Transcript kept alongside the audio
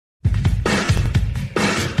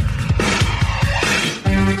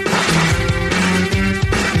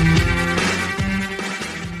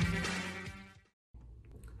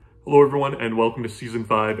Hello everyone and welcome to Season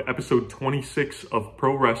 5, Episode 26 of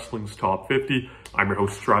Pro Wrestling's Top 50. I'm your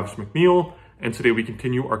host Travis McNeil, and today we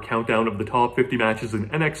continue our countdown of the top 50 matches in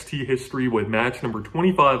NXT history with match number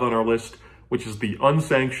 25 on our list, which is the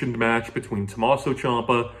unsanctioned match between Tommaso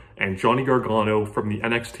Ciampa and Johnny Gargano from the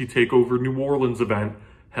NXT TakeOver New Orleans event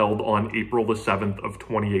held on April the 7th of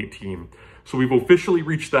 2018. So we've officially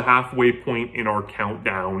reached the halfway point in our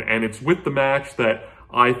countdown, and it's with the match that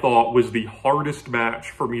I thought was the hardest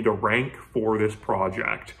match for me to rank for this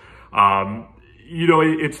project.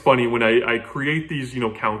 It's funny, when I create these,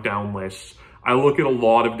 countdown lists, I look at a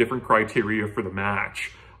lot of different criteria for the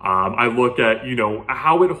match. I look at,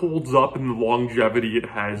 how it holds up and the longevity it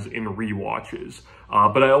has in rewatches.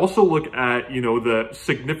 But I also look at, the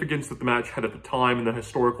significance that the match had at the time and the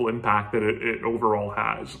historical impact that it overall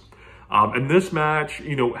has. And this match,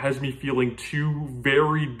 has me feeling two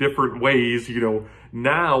very different ways,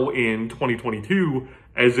 now in 2022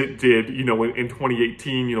 as it did, in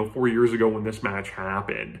 2018, 4 years ago when this match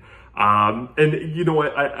happened. I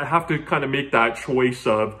have to kind of make that choice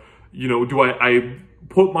of, do I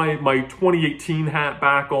put my 2018 hat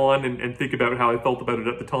back on and think about how I felt about it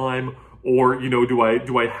at the time, or,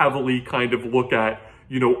 do I heavily kind of look at,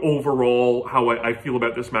 overall how I feel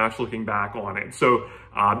about this match looking back on it. So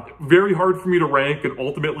very hard for me to rank, and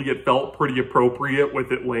ultimately it felt pretty appropriate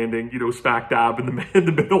with it landing, smack dab in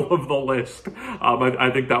the middle of the list.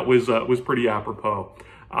 I think that was pretty apropos.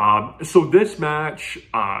 So this match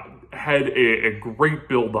had a great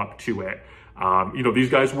build up to it. These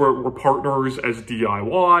guys were partners as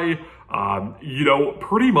DIY,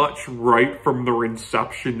 pretty much right from their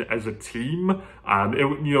inception as a team.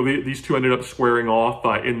 These two ended up squaring off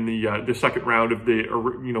in the second round of the,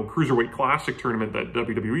 Cruiserweight Classic tournament that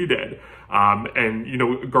WWE did.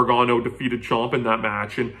 Gargano defeated Ciampa in that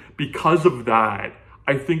match. And because of that,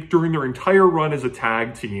 I think during their entire run as a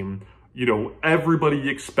tag team, everybody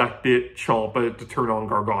expected Ciampa to turn on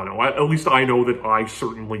Gargano. At least I know that I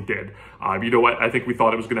certainly did. I think we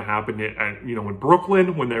thought it was going to happen in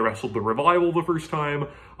Brooklyn when they wrestled the Revival the first time.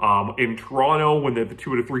 In Toronto when they had the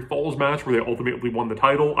 2 out of 3 Falls match where they ultimately won the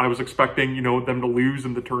title. I was expecting, them to lose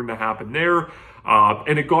and the turn to happen there.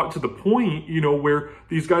 And it got to the point, where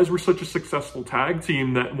these guys were such a successful tag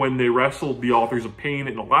team that when they wrestled the Authors of Pain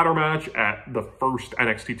in a ladder match at the first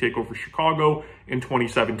NXT TakeOver Chicago in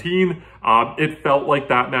 2017, it felt like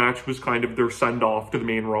that match was kind of their send-off to the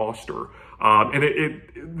main roster. And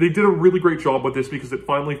they did a really great job with this because it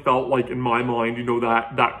finally felt like, in my mind,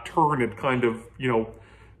 that turn had kind of,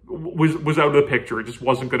 was out of the picture. It just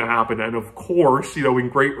wasn't going to happen. And of course, in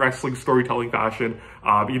great wrestling storytelling fashion,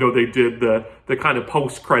 they did the kind of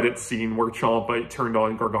post-credit scene where Ciampa turned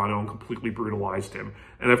on Gargano and completely brutalized him.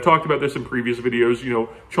 And I've talked about this in previous videos.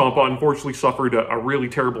 Ciampa unfortunately suffered a really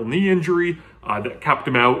terrible knee injury that kept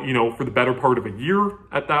him out, for the better part of a year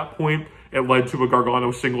at that point. It led to a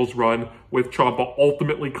Gargano singles run with Ciampa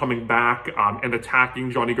ultimately coming back and attacking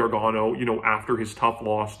Johnny Gargano, after his tough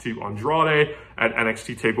loss to Andrade at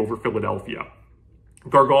NXT TakeOver Philadelphia.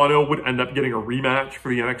 Gargano would end up getting a rematch for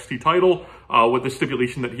the NXT title with the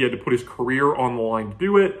stipulation that he had to put his career on the line to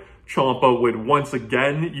do it. Ciampa would once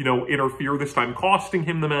again, interfere, this time costing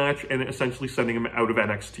him the match and essentially sending him out of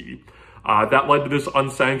NXT. That led to this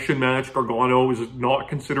unsanctioned match. Gargano is not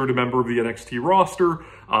considered a member of the NXT roster,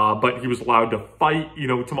 but he was allowed to fight,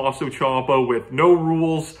 Tommaso Ciampa with no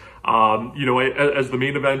rules, as the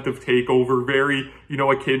main event of TakeOver, very,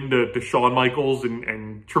 akin to Shawn Michaels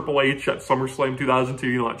and Triple H at SummerSlam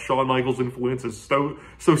 2002. That Shawn Michaels influence is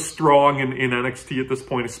so strong in NXT at this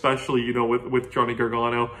point, especially, with Johnny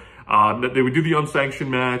Gargano, that they would do the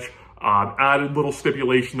unsanctioned match. Added little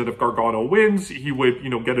stipulation that if Gargano wins, he would,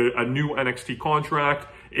 get a new NXT contract.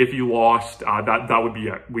 If he lost, that would be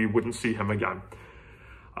it. We wouldn't see him again.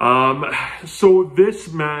 So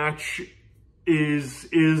this match is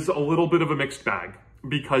a little bit of a mixed bag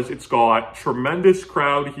because it's got tremendous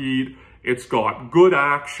crowd heat, it's got good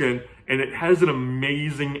action, and it has an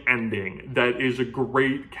amazing ending that is a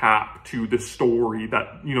great cap to the story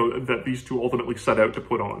that, that these two ultimately set out to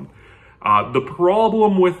put on. The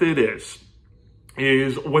problem with it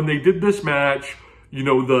is when they did this match,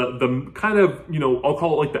 the kind of, I'll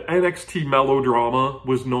call it like the NXT melodrama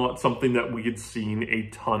was not something that we had seen a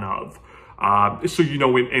ton of. So,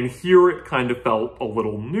 and here it kind of felt a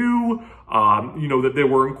little new, that they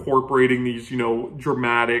were incorporating these,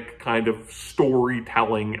 dramatic kind of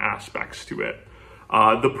storytelling aspects to it.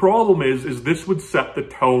 The problem is this would set the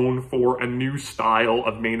tone for a new style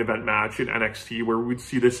of main event match in NXT where we'd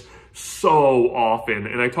see this so often.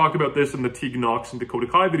 And I talked about this in the Tegan Knox and Dakota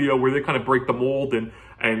Kai video where they kind of break the mold and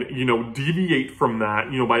and, you know, deviate from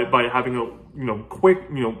that, you know, by having a, you know, quick,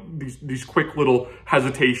 you know, these quick little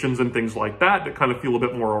hesitations and things like that kind of feel a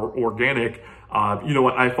bit more organic. You know,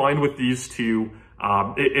 I find with these two,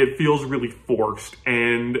 it feels really forced.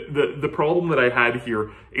 And the problem that I had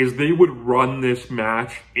here is they would run this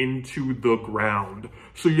match into the ground.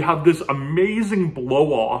 So you have this amazing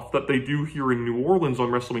blow off that they do here in New Orleans on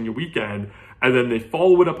WrestleMania weekend, and then they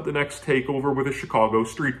follow it up at the next TakeOver with a Chicago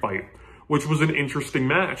street fight, which was an interesting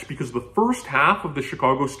match because the first half of the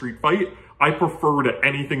Chicago street fight, I prefer to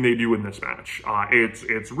anything they do in this match.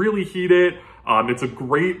 It's really heated. It's a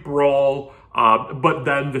great brawl. But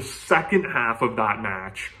then the second half of that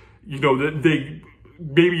match, you know, they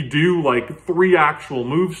maybe do like 3 actual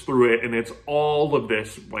moves through it, and it's all of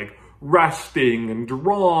this like resting and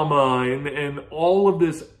drama and all of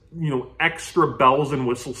this, you know, extra bells and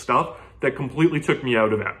whistle stuff that completely took me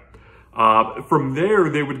out of it. From there,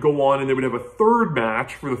 they would go on and they would have a third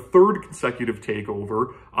match for the third consecutive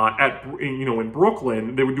TakeOver in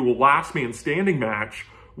Brooklyn. They would do a last man standing match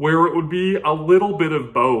where it would be a little bit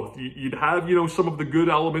of both. You'd have, you know, some of the good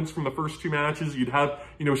elements from the first 2 matches. You'd have,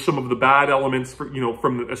 you know, some of the bad elements for, you know,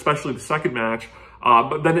 from especially the second match.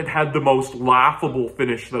 But then it had the most laughable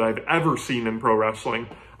finish that I've ever seen in pro wrestling.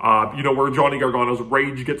 You know, where Johnny Gargano's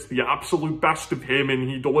rage gets the absolute best of him and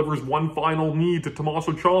he delivers one final knee to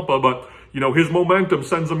Tommaso Ciampa, but, you know, his momentum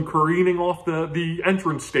sends him careening off the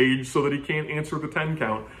entrance stage so that he can't answer the 10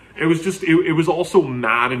 count. It was just, it was also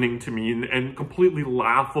maddening to me and completely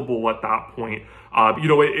laughable at that point. You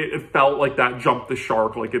know, it felt like that jumped the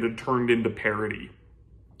shark, like it had turned into parody.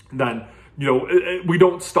 Then, you know, we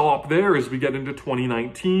don't stop there as we get into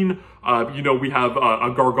 2019. You know, we have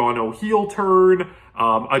a Gargano heel turn,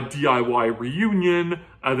 a DIY reunion,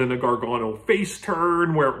 and then a Gargano face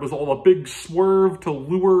turn where it was all a big swerve to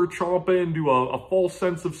lure Ciampa into a false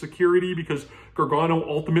sense of security because Gargano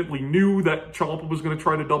ultimately knew that Ciampa was going to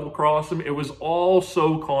try to double cross him. It was all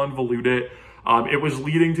so convoluted. It was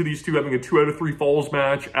leading to these two having a 2 out of 3 falls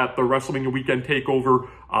match at the WrestleMania weekend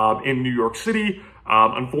TakeOver in New York City.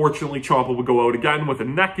 Unfortunately, Ciampa would go out again with a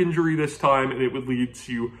neck injury this time, and it would lead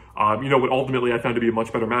to, you know, what ultimately I found to be a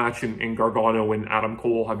much better match in Gargano and Adam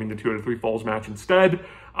Cole having the 2 out of 3 falls match instead.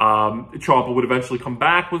 Ciampa would eventually come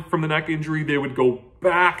back from the neck injury. They would go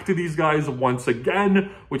back to these guys once again,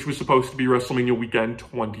 which was supposed to be WrestleMania weekend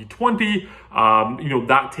 2020. You know,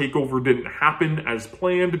 that TakeOver didn't happen as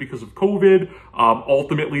planned because of COVID.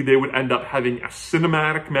 Ultimately, they would end up having a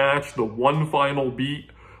cinematic match, the one final beat,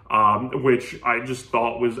 which I just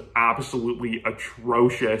thought was absolutely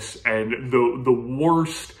atrocious and the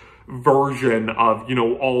worst version of, you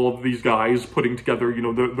know, all of these guys putting together, you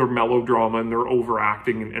know, their melodrama and their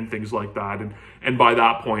overacting and things like that. And by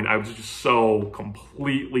that point, I was just so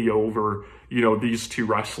completely over, you know, these two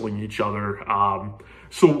wrestling each other.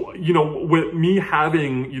 So, you know, with me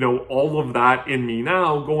having, you know, all of that in me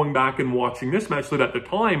now, going back and watching this match, that at the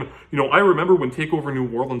time, you know, I remember when TakeOver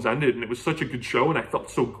New Orleans ended and it was such a good show and I felt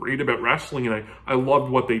so great about wrestling and I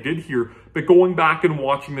loved what they did here. But going back and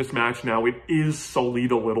watching this match now, it is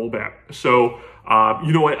sullied a little bit. So,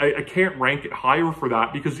 you know, I can't rank it higher for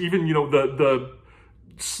that because even, you know, the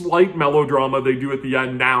slight melodrama they do at the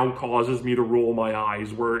end now causes me to roll my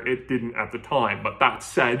eyes where it didn't at the time. But that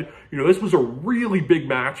said, you know, this was a really big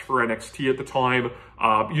match for NXT at the time.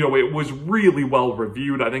 You know, it was really well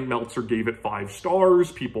reviewed. I think Meltzer gave it 5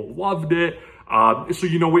 stars. People loved it. So,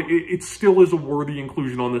 you know, it still is a worthy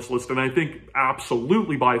inclusion on this list. And I think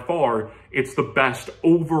absolutely by far, it's the best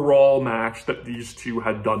overall match that these two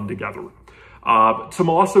had done together.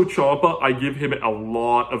 Tommaso Ciampa, I give him a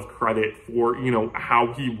lot of credit for, you know,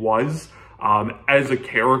 how he was as a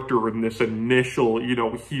character in this initial, you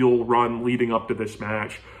know, heel run leading up to this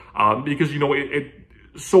match. Because, you know,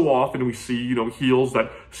 so often we see, you know, heels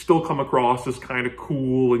that still come across as kind of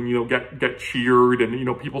cool and, you know, get cheered and, you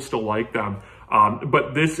know, people still like them.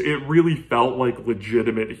 But it really felt like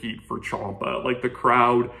legitimate heat for Ciampa. Like the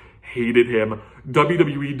crowd hated him.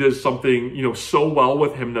 WWE does something, you know, so well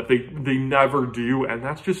with him that they never do, and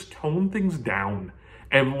that's just tone things down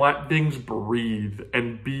and let things breathe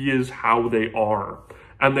and be as how they are.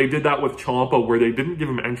 And they did that with Ciampa, where they didn't give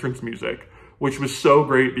him entrance music, which was so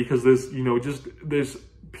great because this, you know, just this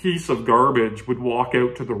piece of garbage would walk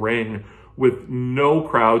out to the ring with no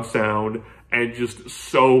crowd sound and just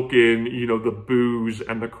soak in, you know, the boos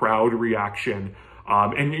and the crowd reaction.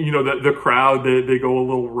 And, you know, the crowd, they go a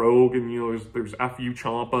little rogue and, you know, there's F you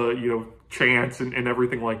Ciampa, you know, chants and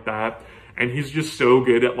everything like that. And he's just so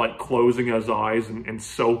good at like closing his eyes and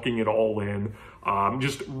soaking it all in.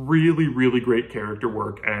 Just really, really great character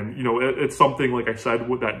work. And, you know, it's something, like I said,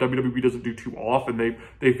 that WWE doesn't do too often.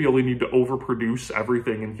 They feel they need to overproduce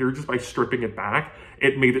everything. And here, just by stripping it back,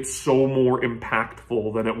 it made it so more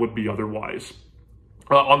impactful than it would be otherwise.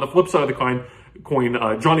 On the flip side of the coin,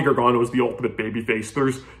 Johnny Gargano is the ultimate babyface.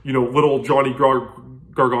 There's, you know, little Johnny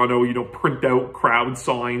Gargano, you know, print out crowd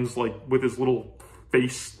signs, like with his little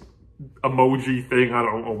face emoji thing. I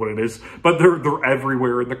don't know what it is, but they're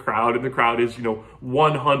everywhere in the crowd, and the crowd is, you know,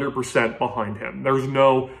 100% behind him. There's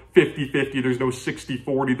no 50-50, there's no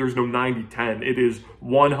 60-40, there's no 90-10. It is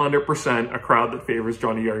 100% a crowd that favors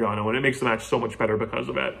Johnny Gargano, and it makes the match so much better because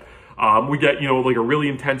of it. We get, you know, like a really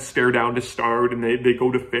intense stare down to start, and they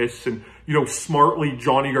go to fists, and, you know, smartly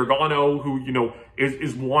Johnny Gargano, who, you know,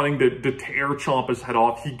 is wanting to tear Ciampa's head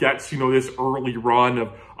off, he gets, you know, this early run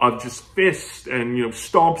of just fists and, you know,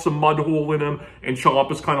 stomps a mud hole in him, and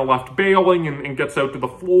Ciampa's kind of left bailing and gets out to the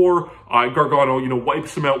floor. Gargano, you know,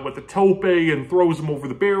 wipes him out with a tope and throws him over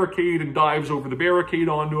the barricade and dives over the barricade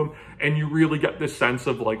onto him, and you really get this sense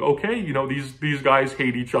of like, okay, you know, these guys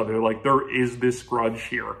hate each other, like there is this grudge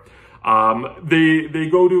here. They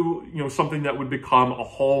go to, you know, something that would become a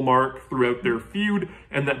hallmark throughout their feud,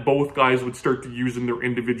 and that both guys would start to use in their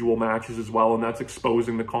individual matches as well, and that's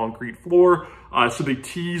exposing the concrete floor. So they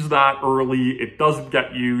tease that early. It doesn't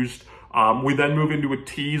get used. We then move into a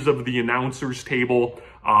tease of the announcer's table.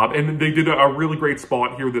 And they did a really great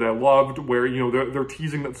spot here that I loved, where, you know, they're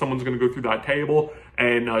teasing that someone's going to go through that table,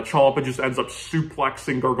 and Ciampa just ends up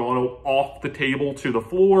suplexing Gargano off the table to the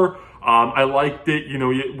floor. I liked it. You know,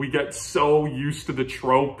 we get so used to the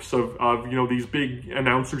tropes of you know, these big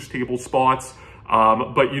announcers table spots.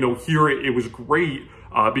 But, you know, here it was great.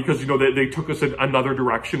 Because, you know, they took us in another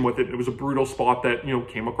direction with it. It was a brutal spot that, you know,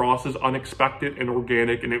 came across as unexpected and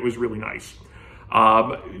organic, and it was really nice.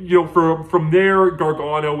 You know, from there,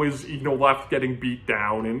 Gargano is, you know, left getting beat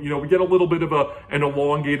down, and, you know, we get a little bit of an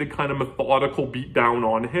elongated kind of methodical beat down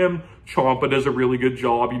on him. Ciampa does a really good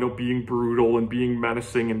job, you know, being brutal and being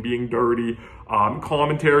menacing and being dirty.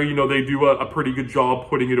 Commentary, you know, they do a pretty good job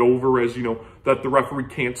putting it over as, you know, that the referee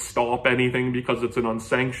can't stop anything because it's an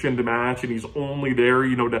unsanctioned match, and he's only there,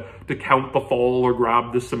 you know, to count the fall or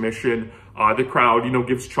grab the submission. The crowd, you know,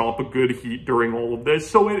 gives Ciampa good heat during all of this,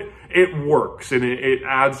 so it works, and it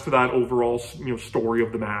adds to that overall, you know, story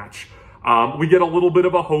of the match. We get a little bit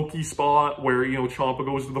of a hokey spot where, you know, Ciampa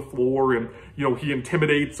goes to the floor and, you know, he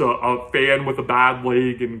intimidates a fan with a bad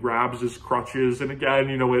leg and grabs his crutches, and again,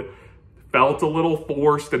 you know, it felt a little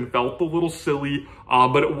forced and felt a little silly,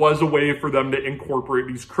 but it was a way for them to incorporate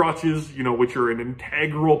these crutches, you know, which are an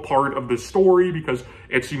integral part of the story, because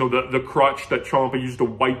it's, you know, the crutch that Ciampa used to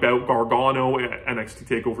wipe out Gargano at NXT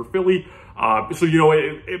TakeOver Philly. So, you know,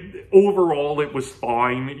 overall, it was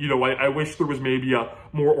fine. You know, I wish there was maybe a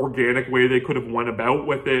more organic way they could have went about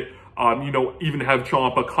with it. You know, even have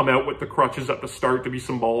Ciampa come out with the crutches at the start to be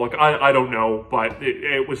symbolic. I don't know, but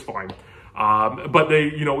it was fine. But they,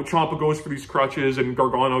 you know, Ciampa goes for these crutches, and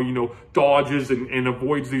Gargano, you know, dodges and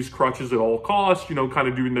avoids these crutches at all costs, you know, kind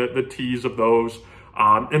of doing the tease of those.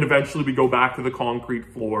 And eventually we go back to the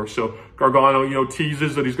concrete floor. So Gargano, you know,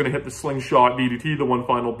 teases that he's going to hit the slingshot DDT, the one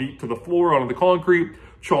final beat to the floor onto the concrete.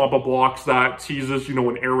 Ciampa blocks that, teases, you know,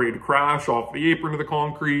 an air raid crash off the apron of the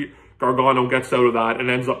concrete. Gargano gets out of that and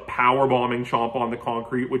ends up powerbombing Ciampa on the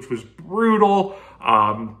concrete, which was brutal.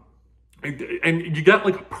 And you get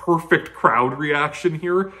like a perfect crowd reaction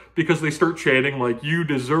here, because they start chanting like, "You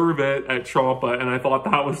deserve it" at Ciampa, and I thought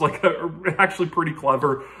that was like actually pretty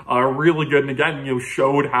clever, really good, and again, you know,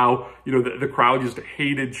 showed how, you know, the crowd just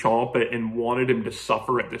hated Ciampa and wanted him to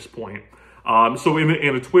suffer at this point. So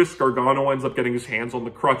in a twist, Gargano ends up getting his hands on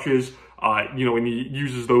the crutches, you know, and he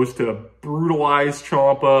uses those to brutalize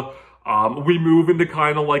Ciampa. We move into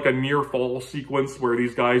kind of like a near fall sequence where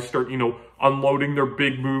these guys start, you know, unloading their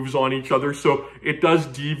big moves on each other. So it does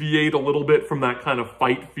deviate a little bit from that kind of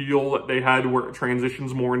fight feel that they had, where it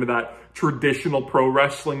transitions more into that traditional pro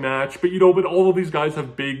wrestling match. But, you know, but all of these guys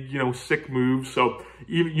have big, you know, sick moves. So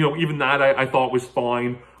even, you know, even that I thought was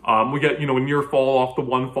fine. We get, you know, a near fall off the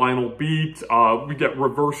one final beat. We get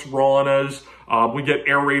reverse Ranas. We get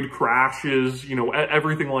air raid crashes, you know,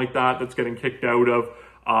 everything like that that's getting kicked out of.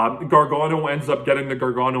 Gargano ends up getting the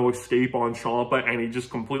Gargano escape on Ciampa, and he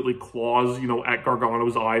just completely claws, you know, at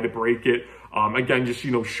Gargano's eye to break it. Again, just,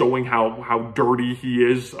 you know, showing how dirty he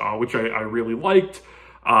is, which I really liked.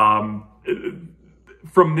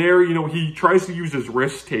 from there, you know, he tries to use his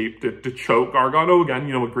wrist tape to choke Gargano. Again,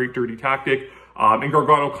 you know, a great dirty tactic. And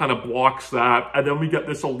Gargano kind of blocks that. And then we get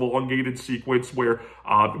this elongated sequence where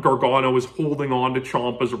Gargano is holding on to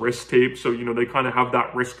Ciampa's wrist tape. So, you know, they kind of have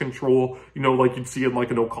that wrist control, you know, like you'd see in like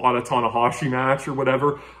an Okada-Tanahashi match or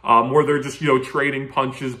whatever, where they're just, you know, trading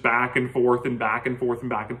punches back and forth and back and forth and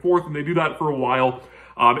back and forth. And they do that for a while.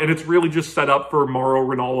 And it's really just set up for Mauro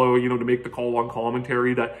Ranallo, you know, to make the call on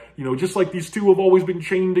commentary that, you know, just like these two have always been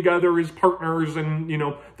chained together as partners and, you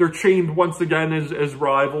know, they're chained once again as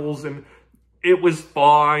rivals. And it was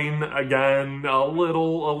fine. Again, a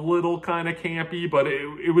little kind of campy, but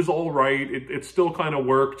it was all right. It still kind of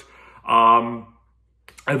worked. And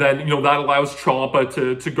then, you know, that allows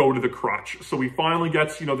Ciampa to go to the crutch. So he finally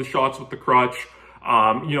gets, you know, the shots with the crutch.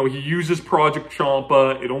 You know, he uses Project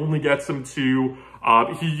Ciampa. It only gets him to,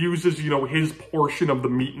 he uses, you know, his portion of the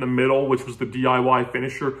meat in the middle, which was the DIY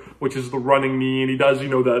finisher, which is the running knee. And he does, you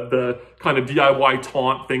know, the kind of DIY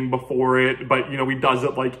taunt thing before it. But, you know, he does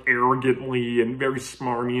it like arrogantly and very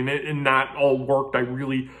smarmy. And that all worked. I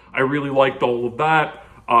really liked all of that.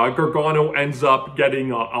 Gargano ends up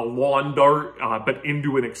getting a lawn dart, but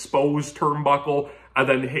into an exposed turnbuckle. And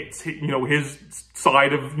then hits, you know, his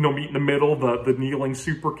side of, you know, meet in the middle, the kneeling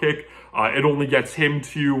super kick. It only gets him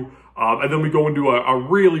to, and then we go into a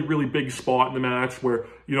really big spot in the match where,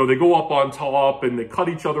 you know, they go up on top and they cut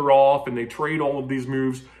each other off and they trade all of these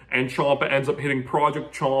moves. And Ciampa ends up hitting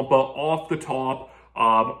Project Ciampa off the top.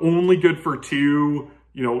 Only good for 2,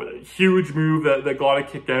 you know, huge move that got a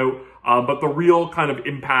kick out. But the real kind of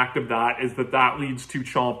impact of that is that leads to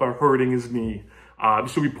Ciampa hurting his knee.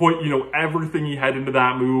 So we put, you know, everything he had into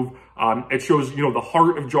that move. It shows, you know, the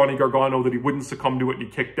heart of Johnny Gargano that he wouldn't succumb to it and he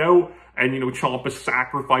kicked out. And, you know, Ciampa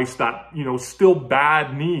sacrificed that, you know, still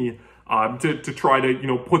bad knee to try to, you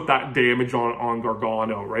know, put that damage on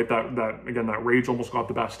Gargano, right? Again, that rage almost got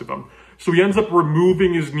the best of him. So he ends up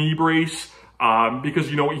removing his knee brace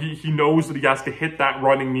because, you know, he knows that he has to hit that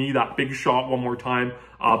running knee, that big shot one more time.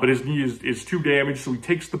 But his knee is too damaged. So he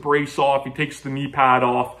takes the brace off. He takes the knee pad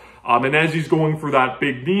off. And as he's going for that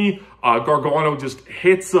big knee, Gargano just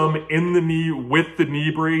hits him in the knee with the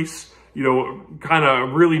knee brace. You know, kind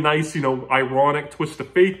of really nice, you know, ironic twist of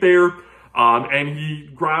fate there. And he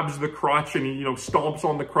grabs the crutch and he, you know, stomps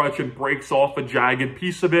on the crutch and breaks off a jagged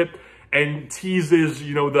piece of it and teases,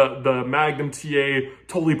 you know, the Magnum TA,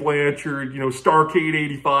 Tully Blanchard, you know, Starrcade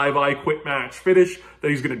 85, I Quit match finish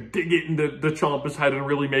that he's going to dig it into the Ciampa's head and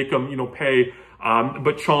really make him, you know, pay.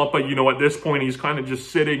 But Ciampa, you know, at this point, he's kind of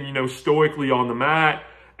just sitting, you know, stoically on the mat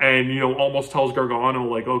and, you know, almost tells Gargano,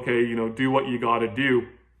 like, okay, you know, do what you got to do.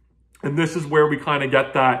 And this is where we kind of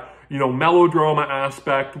get that, you know, melodrama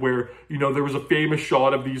aspect where, you know, there was a famous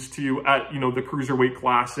shot of these two at, you know, the Cruiserweight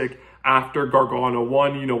Classic after Gargano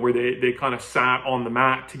won, you know, where they kind of sat on the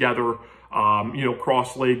mat together, you know,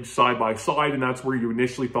 cross-legged side by side. And that's where you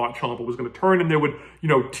initially thought Ciampa was going to turn. And they would, you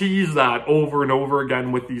know, tease that over and over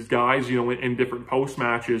again with these guys, you know, in different post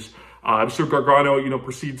matches. So Gargano, you know,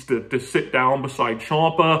 proceeds to sit down beside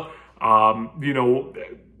Ciampa, you know,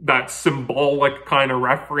 that symbolic kind of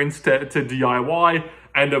reference to DIY.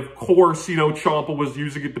 And of course, you know, Ciampa was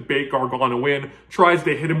using it to bait Gargano in, tries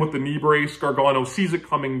to hit him with the knee brace. Gargano sees it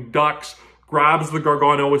coming, ducks, grabs the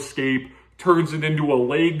Gargano escape, turns it into a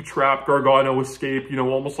leg trap Gargano escape, you know,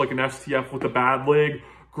 almost like an STF with a bad leg,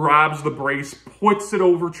 grabs the brace, puts it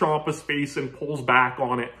over Ciampa's face and pulls back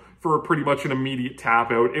on it for pretty much an immediate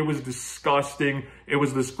tap out. It was disgusting. It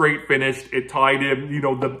was this great finish. It tied him, you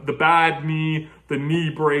know, the bad knee, the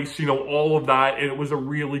knee brace, you know, all of that. And it was a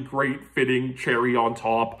really great fitting cherry on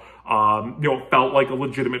top. You know, it felt like a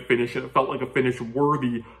legitimate finish and it felt like a finish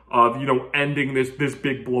worthy of, you know, ending this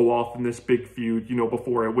big blow off and this big feud, you know,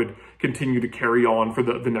 before it would continue to carry on for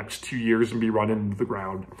the next 2 years and be run into the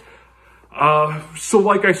ground. So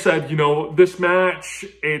like I said, you know, this match,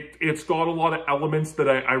 it's got a lot of elements that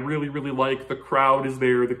I really like. The crowd is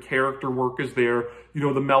there. The character work is there. You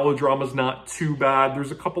know, the melodrama's not too bad.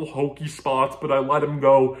 There's a couple hokey spots, but I let him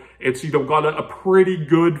go. It's, you know, got a pretty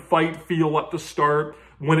good fight feel at the start.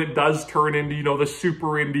 When it does turn into, you know, the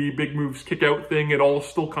super indie big moves kick out thing, it all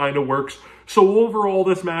still kind of works. So overall,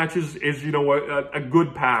 this match is you know, a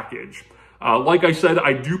good package. Like I said,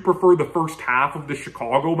 I do prefer the first half of the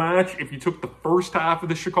Chicago match. If you took the first half of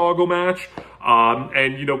the Chicago match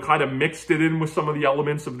and, you know, kind of mixed it in with some of the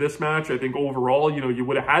elements of this match, I think overall, you know, you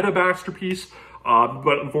would have had a masterpiece.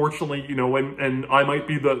 But unfortunately, you know, and I might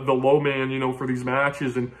be the low man, you know, for these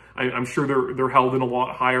matches, and I'm sure they're held in a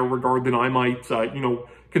lot higher regard than I might, you know,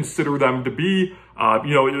 consider them to be.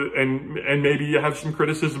 You know, and maybe you have some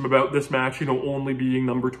criticism about this match, you know, only being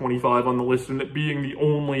number 25 on the list and it being the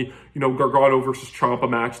only, you know, Gargano versus Ciampa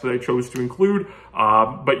match that I chose to include.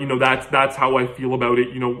 But, you know, that's how I feel about it,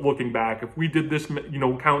 you know, looking back. If we did this, you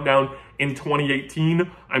know, countdown in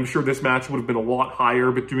 2018, I'm sure this match would have been a lot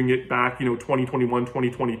higher, but doing it back, you know, 2021,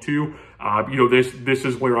 2022, you know, this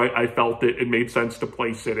is where I felt it made sense to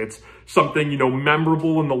place it. It's something, you know,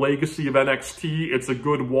 memorable in the legacy of NXT. It's a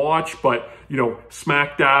good watch, but, you know,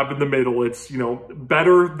 smack dab in the middle. It's, you know,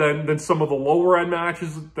 better than some of the lower end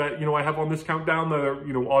matches that, you know, I have on this countdown that are,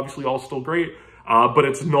 you know, obviously all still great. But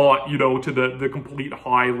it's not, you know, to the complete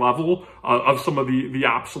high level of some of the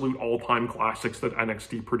absolute all-time classics that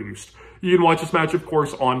NXT produced. You can watch this match, of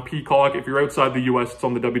course, on Peacock. If you're outside the US, it's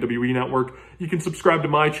on the WWE Network. You can subscribe to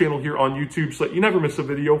my channel here on YouTube so that you never miss a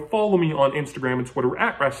video. Follow me on Instagram and Twitter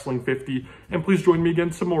at Wrestling50. And please join me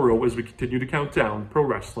again tomorrow as we continue to count down Pro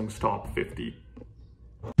Wrestling's Top 50.